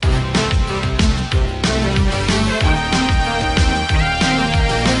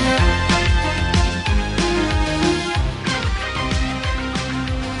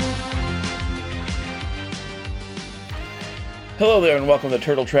Hello there and welcome to the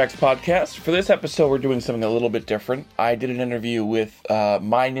Turtle Tracks podcast. For this episode, we're doing something a little bit different. I did an interview with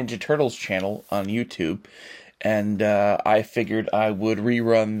My Ninja Turtles channel on YouTube, and I figured I would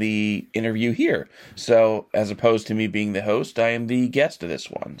rerun the interview here. So, as opposed to me being the host, I am the guest of this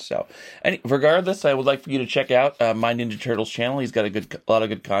one. So, regardless, I would like for you to check out My Ninja Turtles channel. He's got a lot of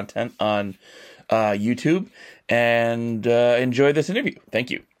good content on YouTube, and enjoy this interview.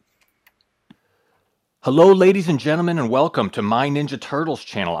 Thank you. Hello, ladies and gentlemen, and welcome to My Ninja Turtles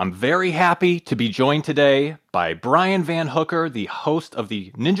channel. I'm very happy to be joined today by Brian VanHooker, the host of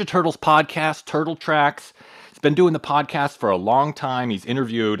the Ninja Turtles podcast, Turtle Tracks. He's been doing the podcast for a long time. He's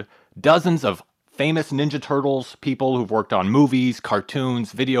interviewed dozens of famous Ninja Turtles people who've worked on movies,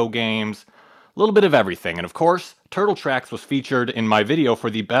 cartoons, video games, a little bit of everything. And of course, Turtle Tracks was featured in my video for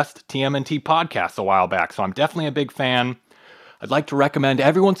the best TMNT podcast a while back, so I'm definitely a big fan. I'd like to recommend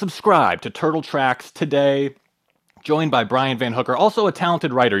everyone subscribe to Turtle Tracks today, joined by Brian VanHooker, also a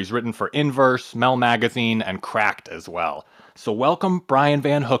talented writer. He's written for Inverse, Mel Magazine, and Cracked as well. So welcome, Brian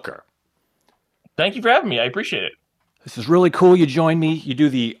VanHooker. Thank you for having me. I appreciate it. This is really cool you joined me. You do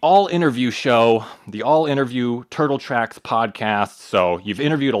the all-interview show, the all-interview Turtle Tracks podcast. So you've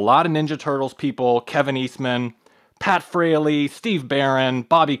interviewed a lot of Ninja Turtles people, Kevin Eastman, Pat Fraley, Steve Barron,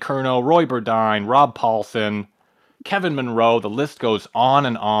 Bobby Curnow, Roy Burdine, Rob Paulson, Kevin Monroe, the list goes on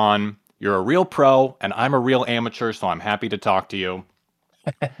and on. You're a real pro, and I'm a real amateur, so I'm happy to talk to you.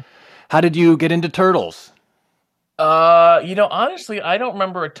 How did you get into Turtles? Honestly, I don't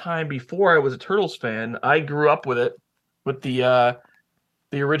remember a time before I was a Turtles fan. I grew up with it, with the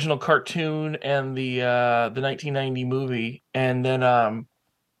original cartoon and the 1990 movie, and then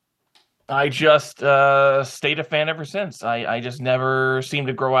I just stayed a fan ever since. I just never seemed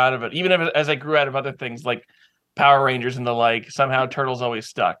to grow out of it, even as I grew out of other things like Power Rangers and the like. Somehow Turtles always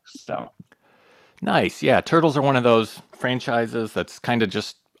stuck. So nice. Yeah, Turtles are one of those franchises that's kind of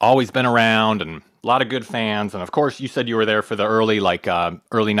just always been around and a lot of good fans. And of course, you said you were there for the early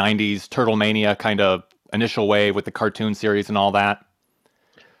 90s Turtle Mania kind of initial wave with the cartoon series and all that.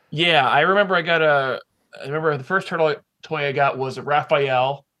 Yeah, I remember the first turtle toy I got was a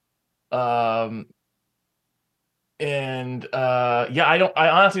Raphael. I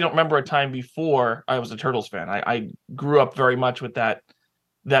honestly don't remember a time before I was a Turtles fan. I grew up very much with that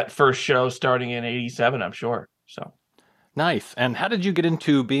first show starting in '87, I'm sure. So nice. And how did you get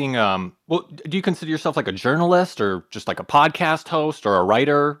into being do you consider yourself like a journalist or just like a podcast host or a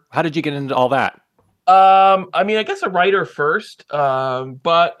writer? How did you get into all that? I guess a writer first.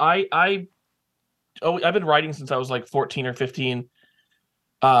 But I've been writing since I was like 14 or 15.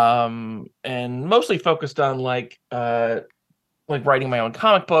 And mostly focused on like writing my own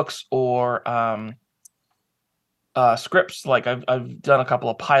comic books or scripts. Like I've done a couple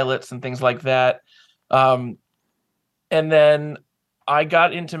of pilots and things like that. And then I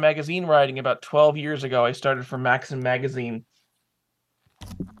got into magazine writing about 12 years ago. I started for Maxim magazine.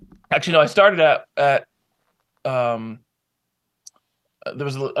 Actually, no, I started at there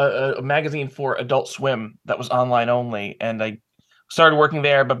was a magazine for Adult Swim that was online only, and I started working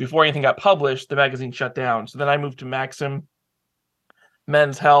there, but before anything got published, the magazine shut down. So then I moved to Maxim,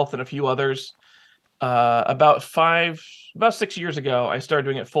 Men's Health, and a few others. About 6 years ago, I started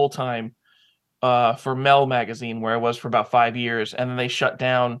doing it full time for Mel Magazine, where I was for about 5 years, and then they shut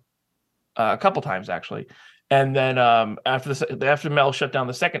down a couple times actually. And then after Mel shut down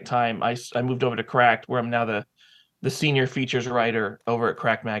the second time, I moved over to Cracked, where I'm now the senior features writer over at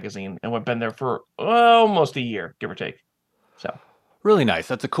Cracked Magazine, and I've been there for almost a year, give or take. So. Really nice.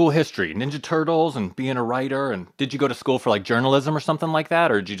 That's a cool history. Ninja Turtles and being a writer. And did you go to school for like journalism or something like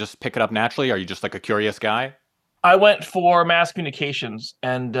that? Or did you just pick it up naturally? Are you just like a curious guy? I went for mass communications,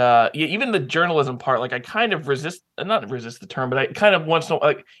 and even the journalism part, like I kind of not resist the term, but I kind of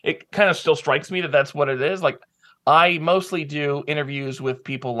it kind of still strikes me that that's what it is. Like I mostly do interviews with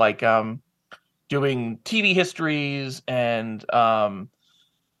people like doing TV histories and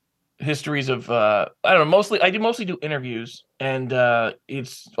histories of I don't know, I mostly do interviews, and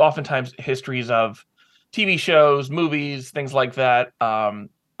it's oftentimes histories of TV shows, movies, things like that. I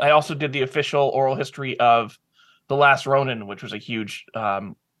also did the official oral history of The Last Ronin, which was a huge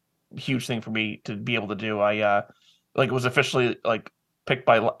thing for me to be able to do. I was officially like picked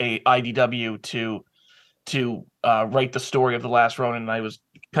by IDW to write the story of The Last Ronin, and I was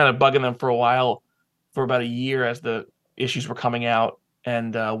kind of bugging them for a while, for about a year as the issues were coming out.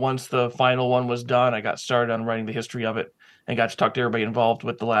 And once the final one was done, I got started on writing the history of it and got to talk to everybody involved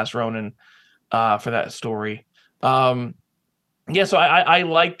with The Last Ronin for that story. Yeah, so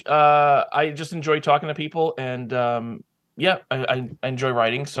I just enjoy talking to people, and I enjoy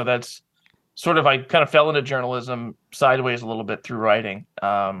writing. So that's I kind of fell into journalism sideways a little bit through writing.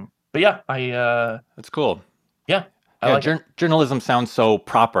 But yeah, That's cool. yeah, I Yeah, like it. journalism sounds so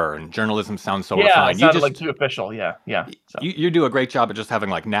proper, and journalism sounds so Yeah, it refined. sounded like too official. Yeah, yeah. So You do a great job of just having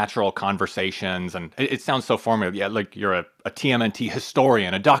like natural conversations, and it sounds so formative. Yeah, like you're a TMNT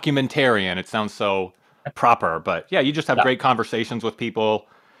historian, a documentarian. It sounds so proper, but yeah, you just have yeah. great conversations with people,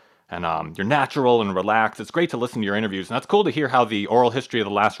 and you're natural and relaxed. It's great to listen to your interviews, and that's cool to hear how the oral history of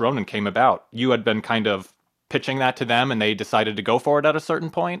The Last Ronin came about. You had been kind of pitching that to them, and they decided to go for it at a certain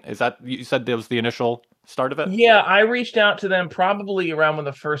point. Is that you said that was the initial start of it? Yeah, I reached out to them probably around when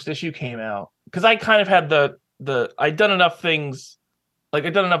the first issue came out because I kind of had the I'd done enough things, like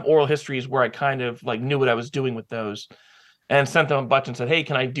I'd done enough oral histories where I kind of like knew what I was doing with those, and sent them a bunch and said, "Hey,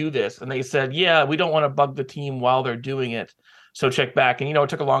 can I do this?" And they said, "Yeah, we don't want to bug the team while they're doing it, so check back." And it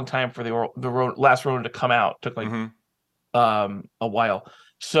took a long time for last Ronin to come out. It took like Mm-hmm. a while.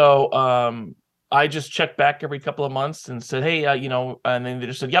 So I just checked back every couple of months and said, "Hey, and then they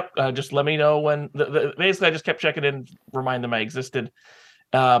just said, "Yep, just let me know when." Basically, I just kept checking in, remind them I existed.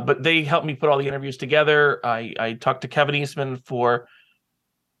 But they helped me put all the interviews together. I talked to Kevin Eastman for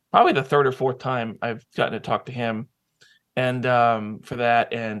probably the third or fourth time I've gotten to talk to him, and for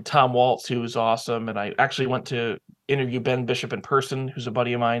that, and Tom Waltz, who was awesome, and I actually went to interview Ben Bishop in person, who's a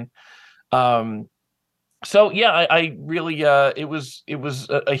buddy of mine. Um, so yeah, I really it was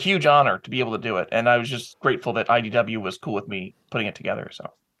a huge honor to be able to do it, and I was just grateful that IDW was cool with me putting it together.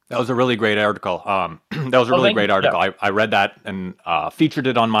 So That was a really great article. That was a really thank you. great Yeah, article. I read that and featured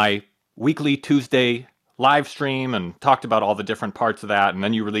it on my weekly Tuesday live stream and talked about all the different parts of that. And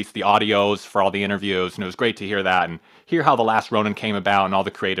then you released the audios for all the interviews, and it was great to hear that and hear how The Last Ronin came about and all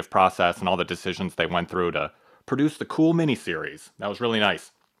the creative process and all the decisions they went through to produce the cool miniseries. That was really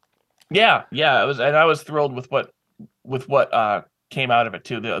nice. yeah. It was, and I was thrilled with what came out of it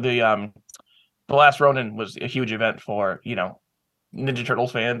too. The Last Ronin was a huge event for Ninja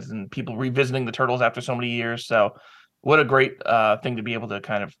Turtles fans and people revisiting the Turtles after so many years. So what a great thing to be able to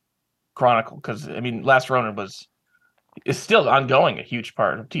kind of chronicle, because I mean, Last Ronin is still ongoing, a huge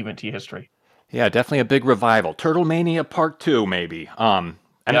part of TMNT history. Yeah, definitely a big revival. Turtle Mania Part 2, maybe. And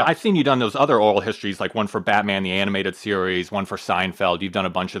Yeah, I've seen you done those other oral histories, like one for Batman the Animated Series, one for Seinfeld. You've done a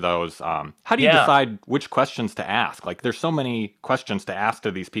bunch of those. How do you yeah. decide which questions to ask? Like, there's so many questions to ask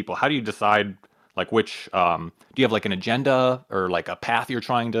to these people. How do you decide, like, which? Do you have like an agenda or like a path you're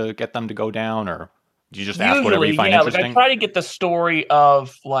trying to get them to go down, or do you just ask whatever you Usually, find yeah. Like I interesting? try to get the story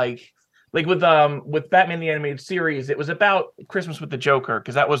of like with Batman the Animated Series, it was about Christmas with the Joker,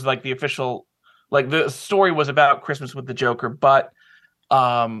 because that was like the official, like the story was about Christmas with the Joker. But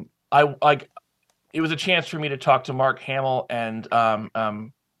I like it was a chance for me to talk to Mark Hamill and oh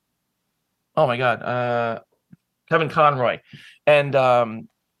my God, Kevin Conroy, and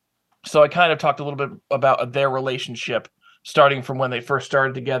so I kind of talked a little bit about their relationship, starting from when they first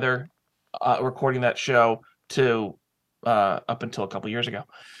started together, recording that show, to up until a couple years ago.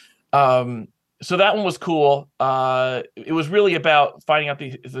 So that one was cool. It was really about finding out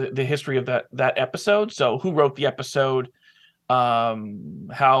the history of that episode. So who wrote the episode,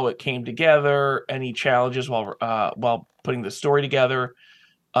 how it came together, any challenges while putting the story together.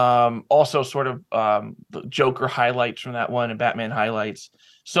 Also sort of the Joker highlights from that one and Batman highlights.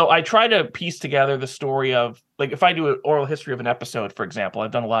 So I try to piece together the story of, like, if I do an oral history of an episode, for example, I've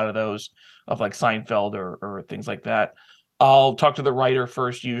done a lot of those of like Seinfeld or things like that. I'll talk to the writer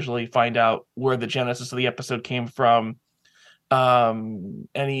first, usually find out where the genesis of the episode came from,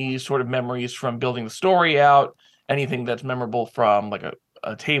 any sort of memories from building the story out, anything that's memorable from like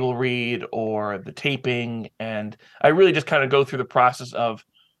a table read or the taping. And I really just kind of go through the process of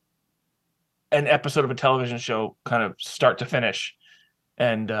an episode of a television show, kind of start to finish.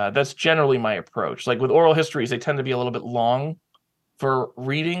 And that's generally my approach. Like with oral histories, they tend to be a little bit long for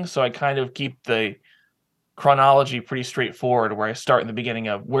reading. So I kind of keep the chronology pretty straightforward, where I start in the beginning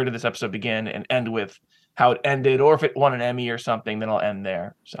of where did this episode begin and end with how it ended, or if it won an Emmy or something, then I'll end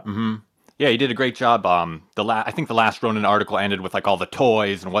there. So Hmm. Yeah, you did a great job. I think the last Ronin article ended with like all the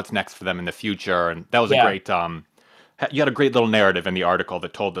toys and what's next for them in the future, and that was a yeah. great. You had a great little narrative in the article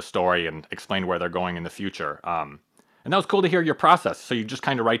that told the story and explained where they're going in the future. And that was cool to hear your process. So you just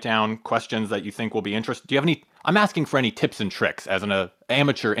kind of write down questions that you think will be interesting. Do you have any? I'm asking for any tips and tricks as an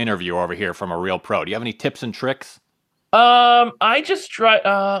amateur interviewer over here from a real pro. Do you have any tips and tricks? I just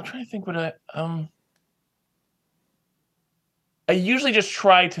I'm trying to think what I usually just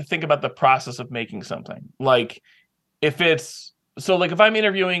try to think about the process of making something. Like if it's so like if I'm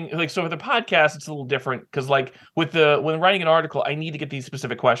interviewing, like, so with the podcast, it's a little different because like when writing an article, I need to get these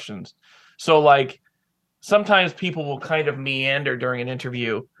specific questions. So like sometimes people will kind of meander during an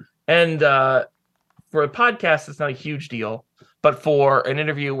interview And for a podcast, it's not a huge deal. But for an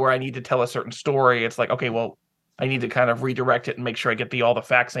interview where I need to tell a certain story, it's like, okay, well, I need to kind of redirect it and make sure I get all the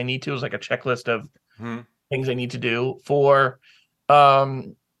facts I need to. It's like a checklist of things I need to do.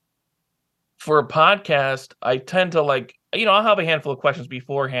 Um for a podcast, I tend to I'll have a handful of questions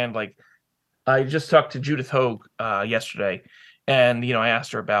beforehand. Like I just talked to Judith Hogue yesterday, and I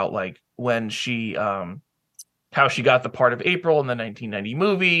asked her about like when she how she got the part of April in the 1990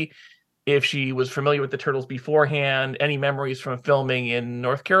 movie, if she was familiar with the Turtles beforehand, any memories from filming in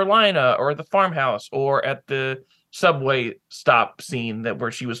North Carolina or the farmhouse or at the subway stop scene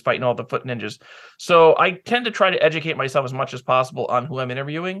where she was fighting all the foot ninjas. So I tend to try to educate myself as much as possible on who I'm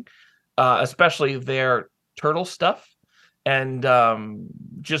interviewing, especially their turtle stuff, and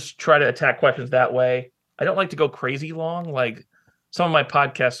just try to attack questions that way. I don't like to go crazy long. Like some of my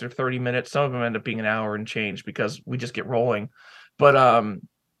podcasts are 30 minutes. Some of them end up being an hour and change because we just get rolling. But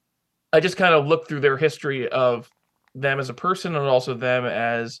I just kind of look through their history of them as a person and also them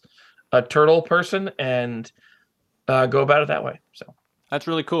as a turtle person, and go about it that way. So That's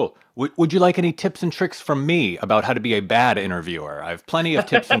really cool. Would you like any tips and tricks from me about how to be a bad interviewer? I have plenty of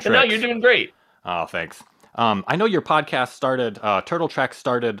tips and tricks. No, you're doing great. Oh, thanks. I know your podcast started, Turtle Track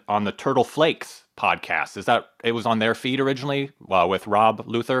started on the Turtle Flakes podcast. It was on their feed originally with Rob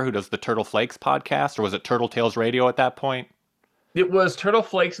Luther, who does the Turtle Flakes podcast, or was it Turtle Tales Radio at that point? It was Turtle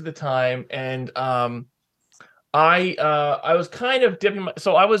Flakes at the time, and I was kind of dipping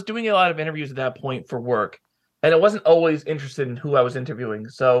so I was doing a lot of interviews at that point for work, and I wasn't always interested in who I was interviewing.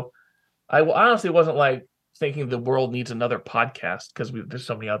 So I honestly wasn't like thinking the world needs another podcast because there's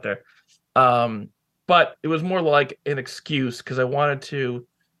so many out there. But it was more like an excuse because I wanted to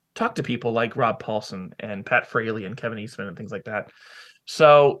talk to people like Rob Paulson and Pat Fraley and Kevin Eastman and things like that.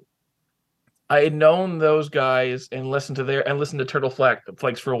 So I had known those guys and listened to Turtle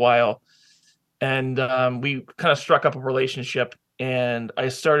Flakes for a while, and we kind of struck up a relationship. And I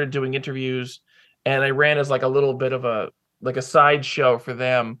started doing interviews, and I ran as like a little bit of a side show for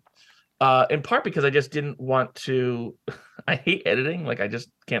them. In part because I just didn't want to. I hate editing; like I just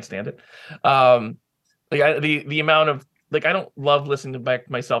can't stand it. The amount of I don't love listening to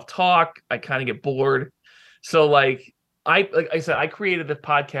myself talk. I kind of get bored. So like I said, I created the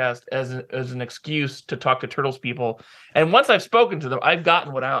podcast as an excuse to talk to Turtles people. And once I've spoken to them, I've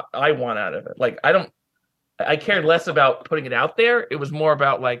gotten what I want out of it. Like I cared less about putting it out there. It was more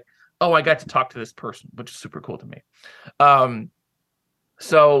about like, oh, I got to talk to this person, which is super cool to me.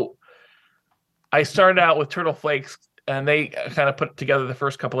 So I started out with Turtle Flakes, and they kind of put together the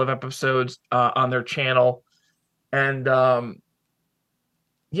first couple of episodes on their channel. And after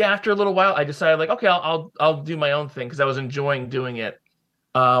a little while, I decided like, okay, I'll do my own thing because I was enjoying doing it.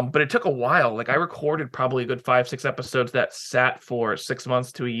 But it took a while. Like I recorded probably a good 5-6 episodes that sat for 6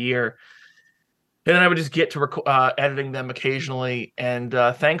 months to a year, and then I would just get to editing them occasionally. And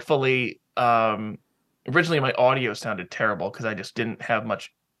thankfully, originally my audio sounded terrible because I just didn't have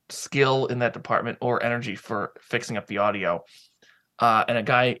much skill in that department or energy for fixing up the audio. And a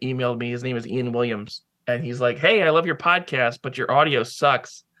guy emailed me. His name is Ian Williams. And he's like, "Hey, I love your podcast, but your audio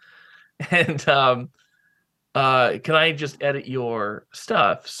sucks. And can I just edit your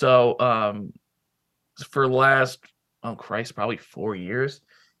stuff?" So for the last, oh Christ, probably 4 years,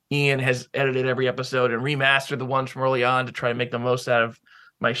 Ian has edited every episode and remastered the ones from early on to try and make the most out of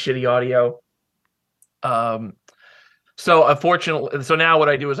my shitty audio. So unfortunately, so now what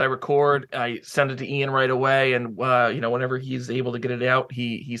I do is I record, I send it to Ian right away, and whenever he's able to get it out,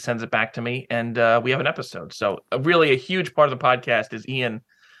 he sends it back to me, and we have an episode. So really, a huge part of the podcast is Ian,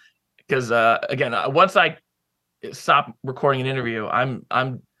 because again, once I stop recording an interview, I'm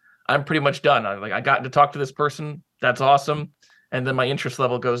pretty much done. I got to talk to this person, that's awesome, and then my interest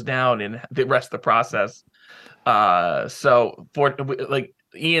level goes down in the rest of the process. So for like.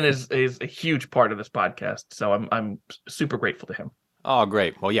 Ian is a huge part of this podcast, so I'm super grateful to him. Oh,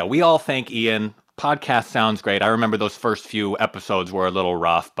 great. Well, yeah, we all thank Ian. Podcast sounds great. I remember those first few episodes were a little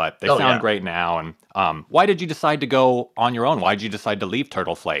rough, but they sound great now. And why did you decide to go on your own? Why did you decide to leave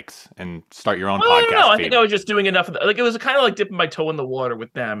Turtle Flakes and start your own podcast? I think I was just doing enough of that. Like it was kind of like dipping my toe in the water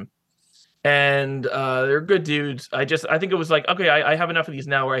with them, and they're good dudes. I think it was like, okay, I have enough of these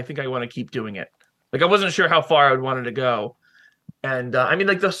now where I think I want to keep doing it. Like I wasn't sure how far I would want it to go. And I mean,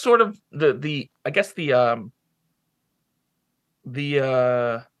 like the sort of the I guess the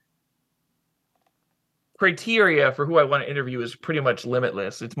criteria for who I want to interview is pretty much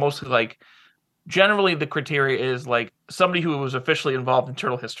limitless. It's mostly like generally the criteria is like somebody who was officially involved in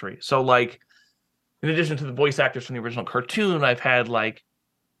turtle history. So like in addition to the voice actors from the original cartoon, I've had like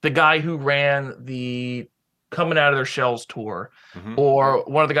the guy who ran the Coming Out of Their Shells tour, Hmm. or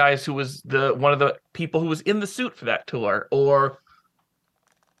one of the guys who was one of the people who was in the suit for that tour, or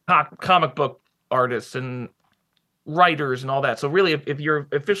comic book artists and writers and all that. So really, if you're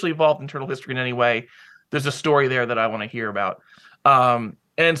officially involved in turtle history in any way, there's a story there that I want to hear about.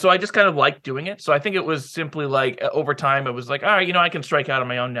 And so I just kind of like doing it. So I think it was simply like over time, it was like, all right, I can strike out on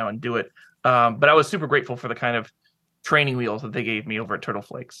my own now and do it. But I was super grateful for the kind of training wheels that they gave me over at Turtle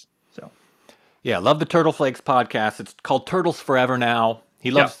Flakes. So Yeah, love the Turtle Flakes podcast. It's called Turtles Forever now.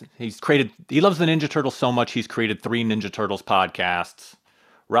 He loves the Ninja Turtles so much he's created 3 Ninja Turtles podcasts.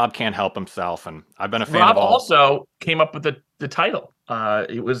 Rob can't help himself, and I've been a fan Rob of all. also came up with the title.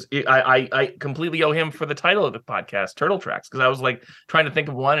 I completely owe him for the title of the podcast, Turtle Tracks, because I was like trying to think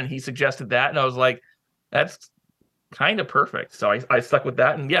of one, and he suggested that, and I was like, that's kind of perfect. So I stuck with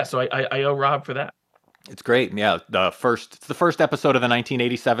that, and yeah, so I owe Rob for that. It's great. Yeah, it's the first episode of the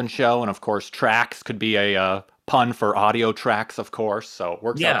 1987 show, and of course, tracks could be a pun for audio tracks, of course. So it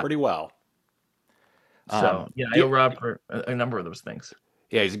works out pretty well. So yeah, I owe Rob for a number of those things.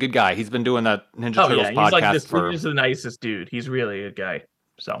 Yeah, he's a good guy. He's been doing that Ninja Turtles he's podcast like this. for. He's the nicest dude. He's really a good guy.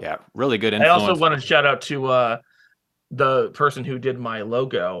 So Yeah, really good influence. I also want to shout out to the person who did my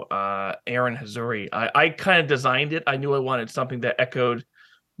logo, Aaron Hazuri. I kind of designed it. I knew I wanted something that echoed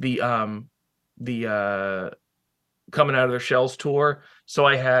the Coming Out of Their Shells tour. So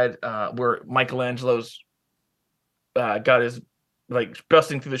I had where Michelangelo's got his like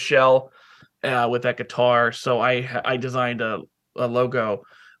busting through the shell with that guitar. So I designed a logo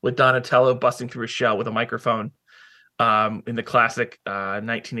with Donatello busting through a shell with a microphone in the classic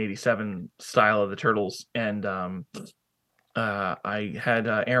 1987 style of the Turtles. And I had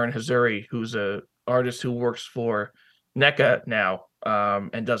Aaron Hazuri, who's a artist who works for NECA now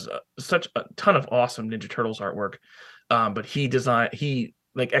and does such a ton of awesome Ninja Turtles artwork. But he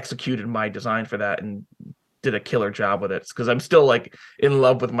like executed my design for that and did a killer job with it, because I'm still like in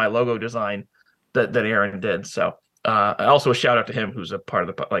love with my logo design that Aaron did. So also a shout out to him, who's a part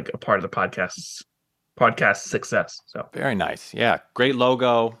of the podcast success. So very nice. Yeah, great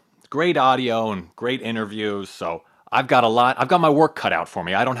logo, great audio, and great interviews. So I've got my work cut out for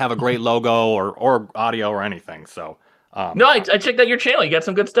me. I don't have a great logo or audio or anything. So no, I checked out your channel. You got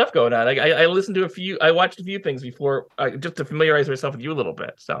some good stuff going on. I listened to I watched a few things before just to familiarize myself with you a little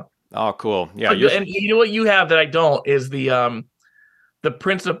bit. So oh, cool. Yeah, and you know what you have that I don't is the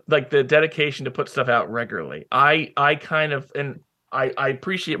principle, like the dedication to put stuff out regularly. I kind of, and I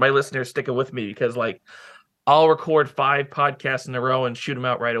appreciate my listeners sticking with me, because like I'll record 5 podcasts in a row and shoot them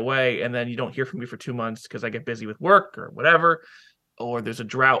out right away, and then you don't hear from me for 2 months because I get busy with work or whatever, or there's a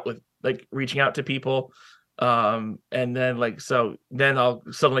drought with like reaching out to people. And then then I'll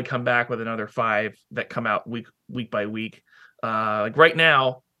suddenly come back with another 5 that come out week by week. Like right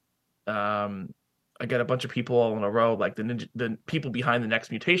now, I got a bunch of people all in a row, like the people behind the Next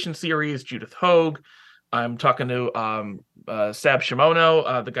Mutation series, Judith Hogue. I'm talking to Sab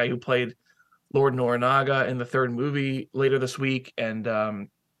Shimono, the guy who played Lord Norinaga in the 3rd movie, later this week, and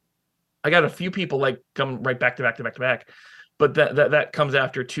I got a few people like come right back to back. But that comes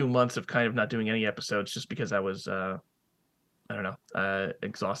after 2 months of kind of not doing any episodes, just because I was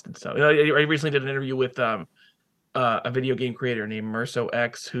exhausted. So I recently did an interview with a video game creator named Merso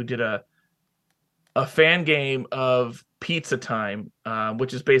X, who did a fan game of Pizza Time,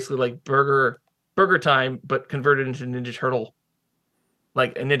 which is basically like Burger Time, but converted into Ninja Turtle,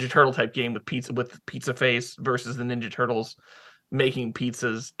 like a Ninja Turtle type game with Pizza Face versus the Ninja Turtles making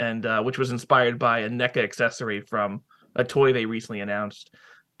pizzas, and which was inspired by a NECA accessory from a toy they recently announced.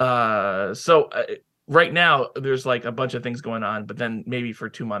 So right now there's like a bunch of things going on, but then maybe for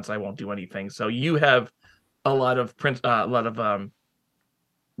 2 months I won't do anything. So you have a lot of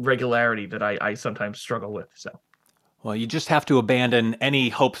regularity that I sometimes struggle with. So well, you just have to abandon any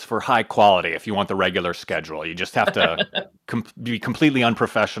hopes for high quality if you want the regular schedule. You just have to be completely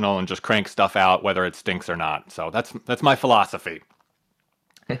unprofessional and just crank stuff out, whether it stinks or not. So that's my philosophy.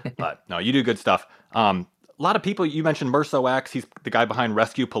 But no, you do good stuff. A lot of people, you mentioned Merso X, he's the guy behind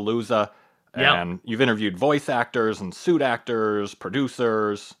Rescue Palooza, and you've interviewed voice actors and suit actors,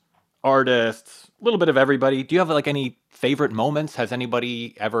 producers, artists, a little bit of everybody. Do you have like any favorite moments? Do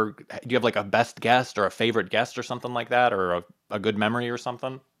you have like a best guest or a favorite guest or something like that, or a good memory or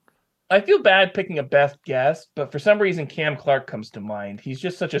something? I feel bad picking a best guest, but for some reason Cam Clark comes to mind. He's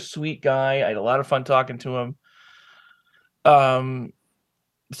just such a sweet guy. I had a lot of fun talking to him.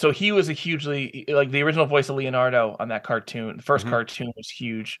 So he was a hugely, like the original voice of Leonardo on that cartoon. The first cartoon was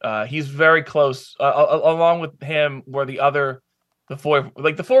huge. He's very close. Along with him were the 4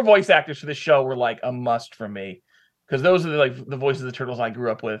 voice actors for this show were like a must for me, because those are the voices of the Turtles I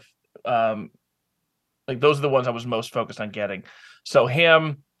grew up with. Like those are the ones I was most focused on getting. So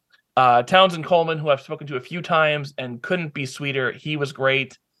him, Townsend Coleman, who I've spoken to a few times and couldn't be sweeter. He was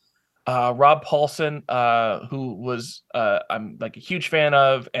great. Rob Paulson, who was I'm like a huge fan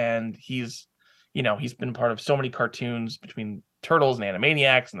of, and he's been part of so many cartoons between Turtles and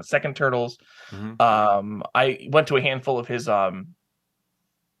Animaniacs and the second Turtles. Hmm. I went to a handful of his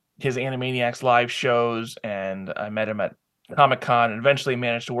Animaniacs live shows, and I met him at Comic-Con and eventually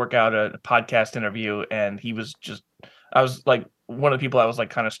managed to work out a podcast interview. And he was just, I was like one of the people I was like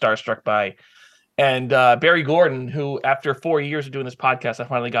kind of starstruck by. And Barry Gordon, who after 4 years of doing this podcast, I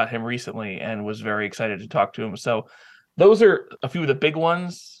finally got him recently and was very excited to talk to him. So those are a few of the big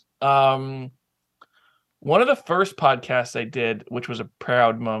ones. One of the first podcasts I did, which was a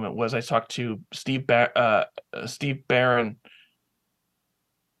proud moment, was I talked to Steve Barron,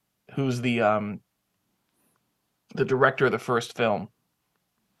 who's the director of the first film.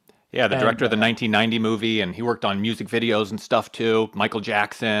 Yeah, the director of the 1990 movie, and he worked on music videos and stuff too. Michael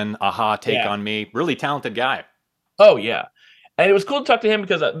Jackson, Aha, Take on Me. Really talented guy. Oh, yeah. And it was cool to talk to him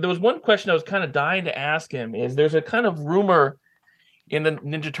because there was one question I was kind of dying to ask him is there's a kind of rumor in the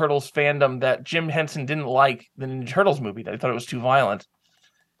Ninja Turtles fandom that Jim Henson didn't like the Ninja Turtles movie, that he thought it was too violent.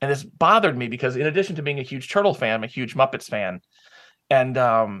 And this bothered me because in addition to being a huge Turtle fan, I'm a huge Muppets fan. And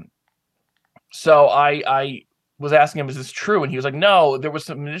so I was asking him, is this true? And he was like, no, there was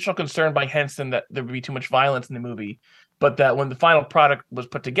some initial concern by Henson that there would be too much violence in the movie, but that when the final product was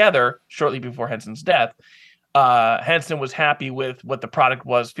put together shortly before Henson's death, Henson was happy with what the product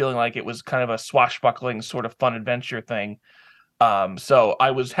was, feeling like it was kind of a swashbuckling sort of fun adventure thing. So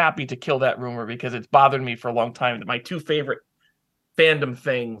I was happy to kill that rumor because it's bothered me for a long time that my two favorite fandom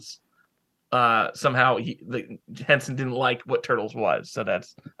things somehow Henson didn't like what Turtles was. So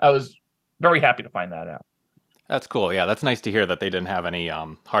I was very happy to find that out. That's cool. Yeah, that's nice to hear that they didn't have any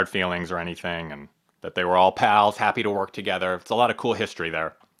hard feelings or anything, and that they were all pals, happy to work together. It's a lot of cool history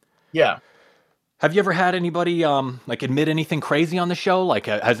there. Yeah. Have you ever had anybody like admit anything crazy on the show? Like,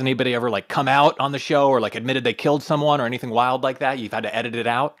 has anybody ever like come out on the show or like admitted they killed someone or anything wild like that? You've had to edit it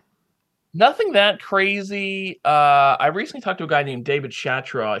out? Nothing that crazy. I recently talked to a guy named David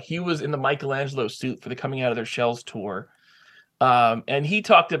Shatraw. He was in the Michelangelo suit for the Coming Out of Their Shells tour. And he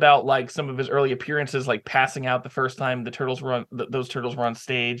talked about like some of his early appearances, like passing out the first time the turtles were on those turtles were on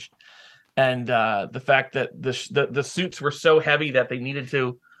stage, and the fact that the suits were so heavy that they needed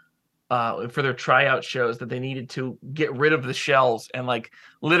to for their tryout shows that they needed to get rid of the shells, and like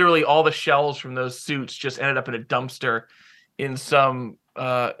literally all the shells from those suits just ended up in a dumpster in some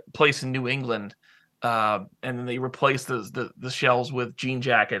place in New England. And then they replaced the shells with jean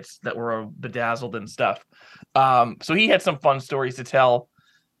jackets that were bedazzled and stuff. So he had some fun stories to tell.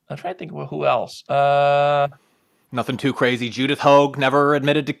 I'm trying to think of who else. Nothing too crazy. Judith Hogue never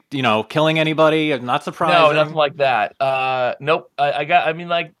admitted to, killing anybody. Not surprising. No, nothing like that. Nope. I mean,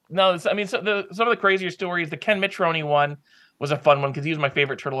 like, no, some of the crazier stories, the Ken Mitchroney one was a fun one because he was my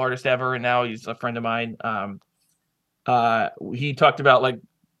favorite turtle artist ever, and now he's a friend of mine. He talked about like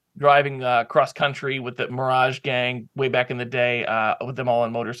driving cross country with the Mirage gang way back in the day, with them all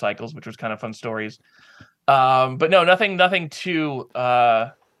on motorcycles, which was kind of fun stories. But no, nothing too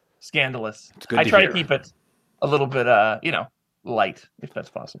scandalous. It's good I to try hear. to keep it a little bit light if that's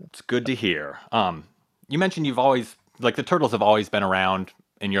possible. It's good to hear. You mentioned you've always like the turtles have always been around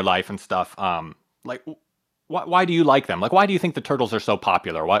in your life and stuff. Like why do you like them? Like why do you think the turtles are so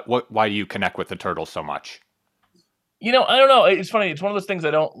popular? Why do you connect with the turtles so much? I don't know. It's funny. It's one of those things I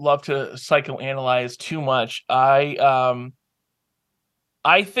don't love to psychoanalyze too much. I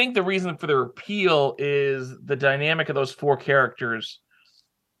think the reason for their appeal is the dynamic of those four characters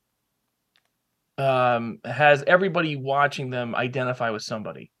has everybody watching them identify with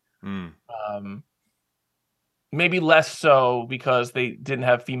somebody. Mm. Maybe less so because they didn't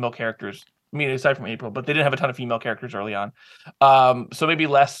have female characters. I mean, aside from April, but they didn't have a ton of female characters early on. So maybe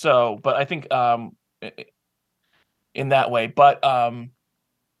less so. But I think in that way. But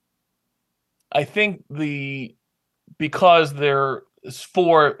I think because there's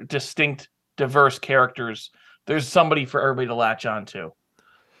four distinct, diverse characters, there's somebody for everybody to latch on to.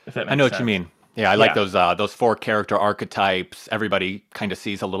 If that makes sense. I know what you mean. Yeah, I like those four character archetypes. Everybody kind of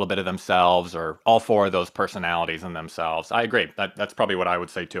sees a little bit of themselves, or all four of those personalities in themselves. I agree. That's probably what I would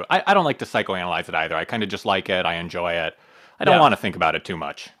say too. I don't like to psychoanalyze it either. I kind of just like it. I enjoy it. I don't want to think about it too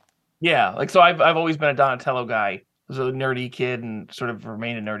much. Yeah, like so I've always been a Donatello guy. I was a nerdy kid and sort of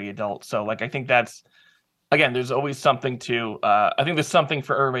remained a nerdy adult. So like I think that's again, there's always something to I think there's something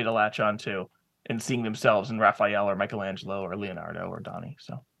for everybody to latch on to in seeing themselves in Raphael or Michelangelo or Leonardo or Donnie.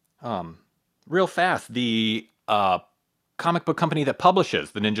 So real fast, the comic book company that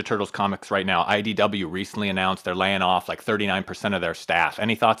publishes the Ninja Turtles comics right now, IDW, recently announced they're laying off like 39% of their staff.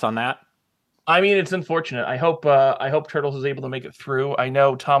 Any thoughts on that? I mean, it's unfortunate. I hope Turtles is able to make it through. I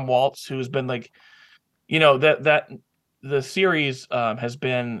know Tom Waltz, who's been like, that the series has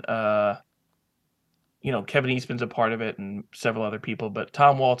been Kevin Eastman's a part of it and several other people, but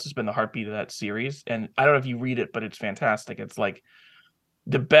Tom Waltz has been the heartbeat of that series. And I don't know if you read it, but it's fantastic. It's like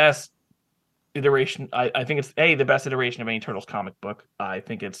the best iteration. I think it's the best iteration of any Turtles comic book. I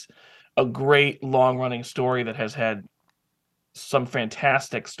think it's a great long running story that has had some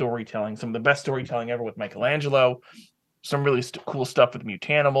fantastic storytelling, some of the best storytelling ever with Michelangelo, some really cool stuff with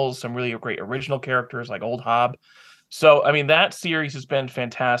Mutanimals, some really great original characters like Old Hob. So, I mean, that series has been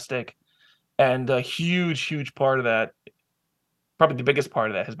fantastic. And a huge part of that, probably the biggest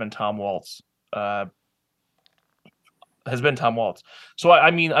part of that, has been Tom Waltz. So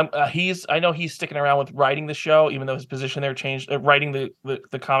I mean, I know he's sticking around with writing the show, even though his position there changed. Writing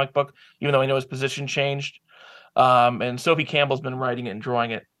the comic book, even though I know his position changed. And Sophie Campbell's been writing it and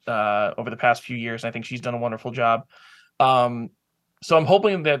drawing it over the past few years. And I think she's done a wonderful job. So I'm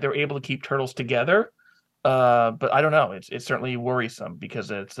hoping that they're able to keep Turtles together. But I don't know. It's certainly worrisome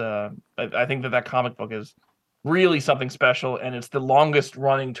because I think that comic book is really something special, and it's the longest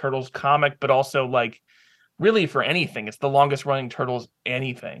running Turtles comic, but also like really for anything, it's the longest running Turtles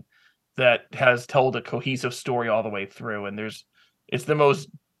anything that has told a cohesive story all the way through. And it's the most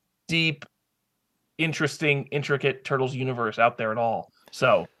deep, interesting, intricate Turtles universe out there at all.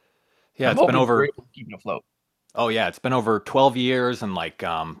 So yeah, I'm it's been hoping over. we're able to keep it afloat. Oh yeah, it's been over 12 years and like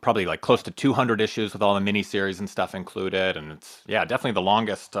probably like close to 200 issues with all the miniseries and stuff included, and it's definitely the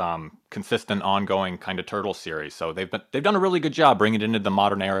longest consistent ongoing kind of Turtle series. So they've done a really good job bringing it into the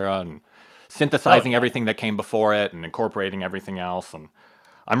modern era and synthesizing everything that came before it and incorporating everything else. And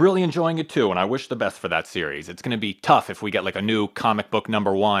I'm really enjoying it too, and I wish the best for that series. It's going to be tough if we get like a new comic book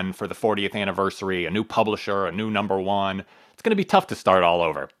 #1 for the 40th anniversary, a new publisher, a new #1. It's going to be tough to start all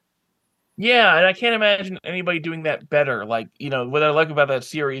over. Yeah, and I can't imagine anybody doing that better. Like, what I like about that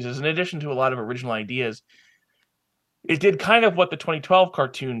series is in addition to a lot of original ideas, it did kind of what the 2012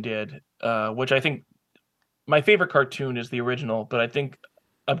 cartoon did, which I think my favorite cartoon is the original, but I think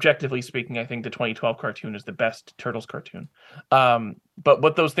objectively speaking, I think the 2012 cartoon is the best Turtles cartoon. But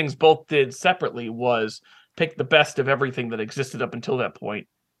what those things both did separately was pick the best of everything that existed up until that point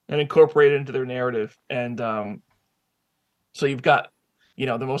and incorporate it into their narrative. And so you've got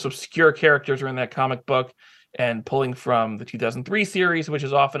the most obscure characters are in that comic book, and pulling from the 2003 series, which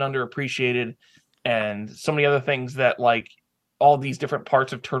is often underappreciated, and so many other things that like all these different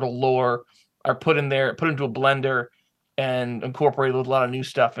parts of Turtle lore are put into a blender and incorporated with a lot of new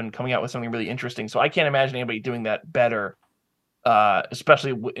stuff and coming out with something really interesting. So I can't imagine anybody doing that better,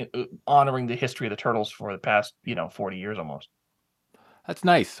 especially honoring the history of the Turtles for the past 40 years almost. That's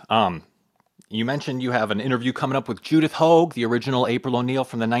nice. You mentioned you have an interview coming up with Judith Hoag, the original April O'Neil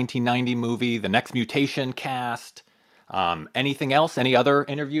from the 1990 movie, the Next Mutation cast. Anything else? Any other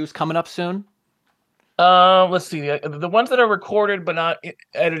interviews coming up soon? Let's see. The ones that are recorded but not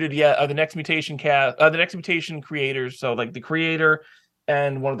edited yet are the Next Mutation cast, the Next Mutation creators. So like the creator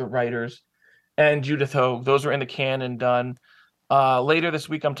and one of the writers and Judith Hoag. Those are in the can and done. Later this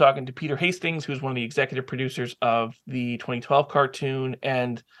week, I'm talking to Peter Hastings, who's one of the executive producers of the 2012 cartoon,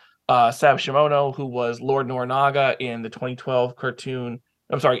 and Sab Shimono, who was Lord Norinaga in the 2012 cartoon.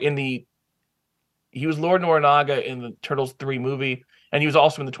 I'm sorry, he was Lord Norinaga in the Turtles 3 movie, and he was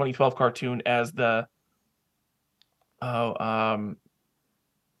also in the 2012 cartoon as the Mr.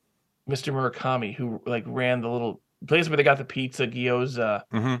 Murakami, who like ran the little place where they got the pizza gyoza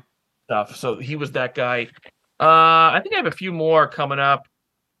stuff. So he was that guy. I think I have a few more coming up.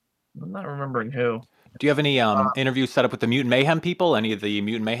 I'm not remembering who. Do you have any interviews set up with the Mutant Mayhem people? Any of the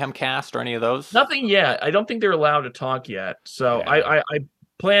Mutant Mayhem cast or any of those? Nothing yet. I don't think they're allowed to talk yet. So Yeah. I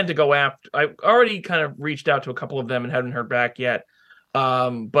plan to go after. I already kind of reached out to a couple of them and haven't heard back yet.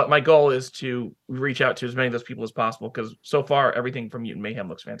 But my goal is to reach out to as many of those people as possible because so far everything from Mutant Mayhem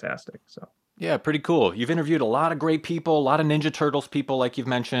looks fantastic. So yeah, pretty cool. You've interviewed a lot of great people, a lot of Ninja Turtles people, like you've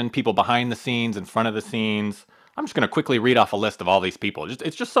mentioned, people behind the scenes, in front of the scenes. I'm just going to quickly read off a list of all these people.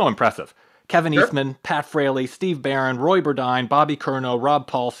 It's just so impressive. Kevin Eastman, Pat Fraley, Steve Barron, Roy Burdine, Bobby Curnow, Rob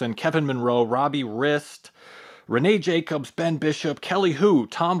Paulson, Kevin Monroe, Robbie Rist, Renee Jacobs, Ben Bishop, Kelly Hu,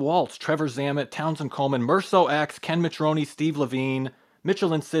 Tom Waltz, Trevor Zammit, Townsend Coleman, Merso X, Ken Mitroni, Steve Levine,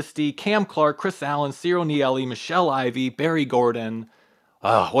 Mitchell Insisti, Cam Clark, Chris Allen, Ciro Nieli, Michelle Ivy, Barry Gordon.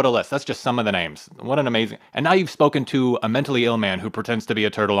 Oh, what a list. That's just some of the names. What an amazing... And now you've spoken to a mentally ill man who pretends to be a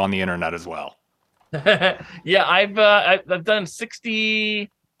turtle on the internet as well. yeah, I've done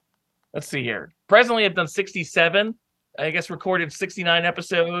 60. Let's see here. Presently, I've done 67 I guess recorded 69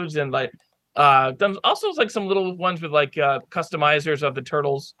 episodes, and like done also like some little ones with like customizers of the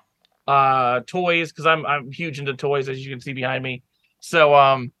Turtles toys, because I'm huge into toys, as you can see behind me. So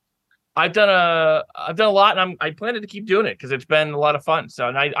I've done a lot, and I plan to keep doing it because it's been a lot of fun. So,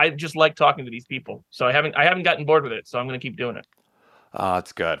 and I just like talking to these people. So I haven't gotten bored with it. So I'm going to keep doing it.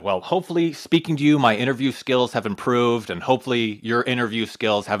 That's good. Well, hopefully, speaking to you, my interview skills have improved, and hopefully, your interview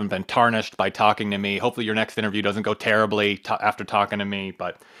skills haven't been tarnished by talking to me. Hopefully, your next interview doesn't go terribly after talking to me.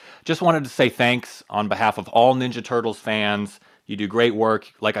 But just wanted to say thanks on behalf of all Ninja Turtles fans. You do great work.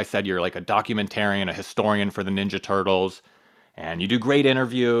 Like I said, you're like a documentarian, a historian for the Ninja Turtles, and you do great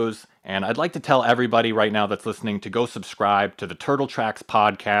interviews. And I'd like to tell everybody right now that's listening to go subscribe to the Turtle Tracks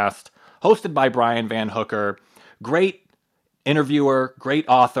podcast, hosted by Brian VanHooker. Great interviewer, great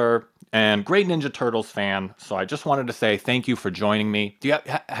author, and great Ninja Turtles fan. So I just wanted to say thank you for joining me. Do you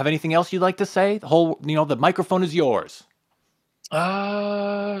have anything else you'd like to say? The microphone is yours.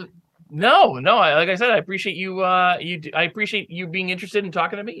 No. Like I said, I appreciate you. I appreciate you being interested in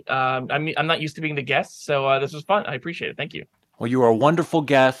talking to me. I'm not used to being the guest, so this was fun. I appreciate it. Thank you. Well, you were a wonderful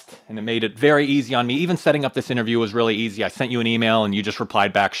guest, and it made it very easy on me. Even setting up this interview was really easy. I sent you an email, and you just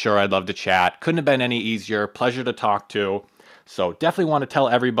replied back, sure, I'd love to chat. Couldn't have been any easier. Pleasure to talk to. So definitely want to tell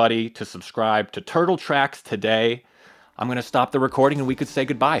everybody to subscribe to Turtle Tracks today. I'm going to stop the recording, and we could say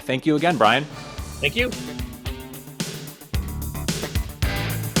goodbye. Thank you again, Brian. Thank you.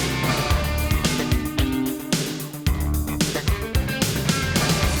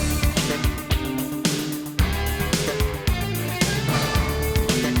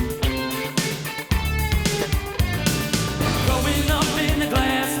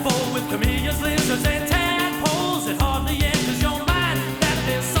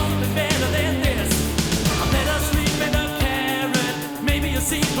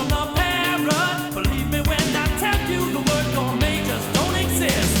 From the parrot,